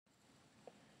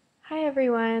Hi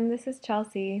everyone, this is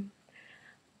Chelsea.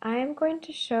 I am going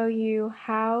to show you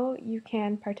how you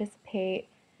can participate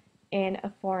in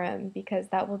a forum because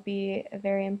that will be a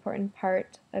very important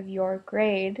part of your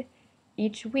grade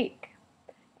each week.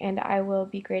 And I will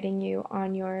be grading you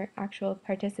on your actual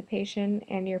participation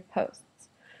and your posts.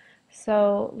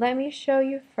 So let me show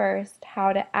you first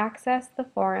how to access the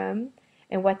forum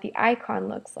and what the icon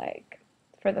looks like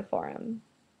for the forum.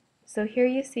 So here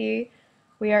you see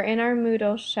we are in our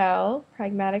Moodle shell,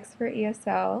 Pragmatics for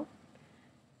ESL.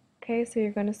 Okay, so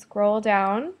you're going to scroll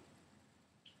down.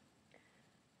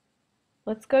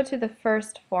 Let's go to the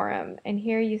first forum, and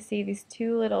here you see these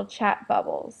two little chat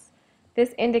bubbles.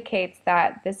 This indicates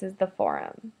that this is the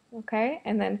forum. Okay,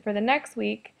 and then for the next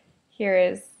week, here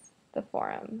is the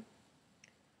forum.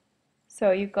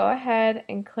 So you go ahead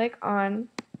and click on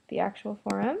the actual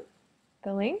forum,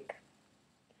 the link.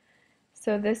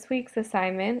 So this week's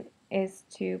assignment is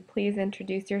to please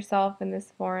introduce yourself in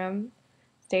this forum,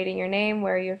 stating your name,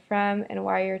 where you're from, and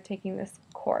why you're taking this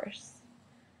course.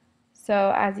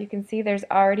 So as you can see, there's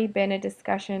already been a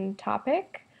discussion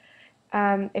topic.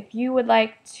 If you would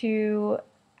like to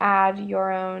add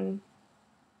your own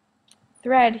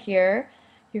thread here,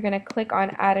 you're going to click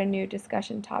on Add a New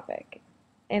Discussion Topic.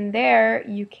 And there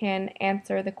you can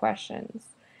answer the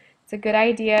questions. It's a good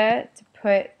idea to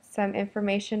put some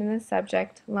information in the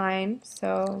subject line.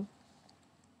 So,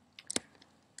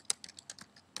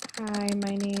 hi,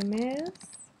 my name is,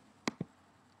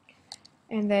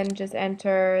 and then just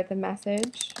enter the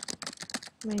message.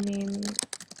 My name is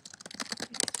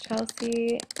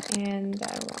Chelsea, and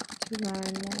I want to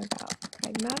learn more about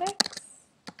pragmatics.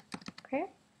 Okay.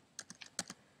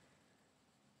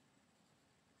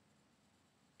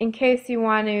 In case you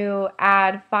want to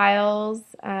add files,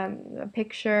 a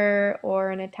picture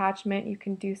or an attachment, you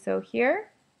can do so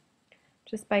here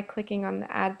just by clicking on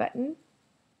the add button,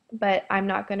 but I'm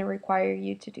not going to require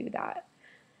you to do that.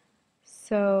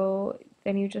 So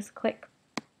then you just click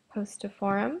post to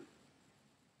forum.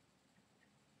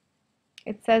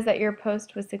 It says that your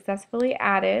post was successfully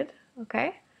added.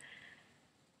 Okay.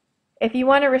 If you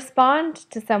want to respond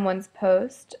to someone's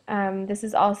post, this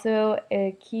is also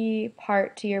a key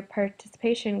part to your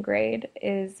participation grade,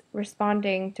 is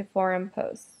responding to forum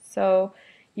posts. So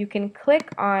you can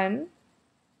click on,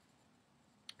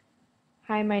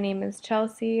 hi, my name is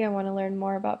Chelsea, I want to learn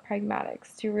more about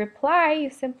pragmatics. To reply,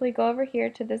 you simply go over here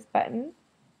to this button,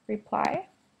 reply.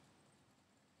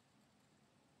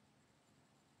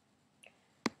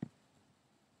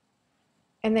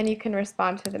 And then you can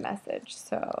respond to the message.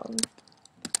 So,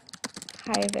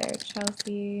 hi there,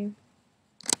 Chelsea.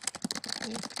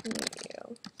 Nice to meet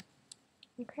you.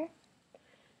 Okay.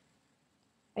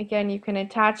 Again, you can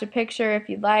attach a picture if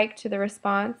you'd like to the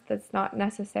response. That's not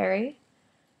necessary.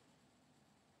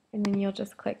 And then you'll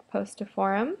just click post to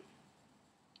forum.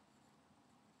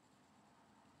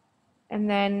 And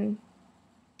then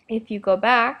if you go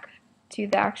back to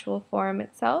the actual forum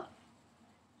itself,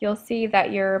 you'll see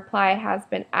that your reply has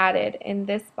been added in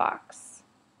this box.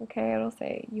 Okay, it'll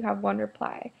say you have one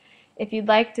reply. If you'd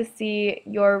like to see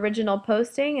your original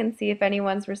posting and see if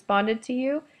anyone's responded to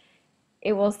you,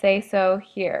 it will say so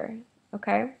here.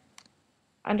 Okay,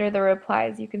 under the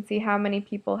replies, you can see how many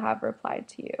people have replied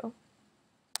to you.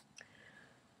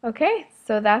 Okay,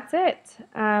 so that's it.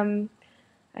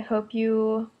 I hope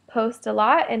you post a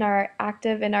lot and are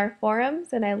active in our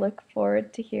forums, and I look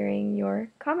forward to hearing your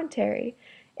commentary.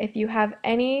 If you have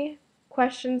any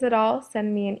questions at all,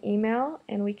 send me an email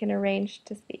and we can arrange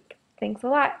to speak. Thanks a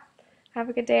lot. Have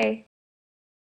a good day.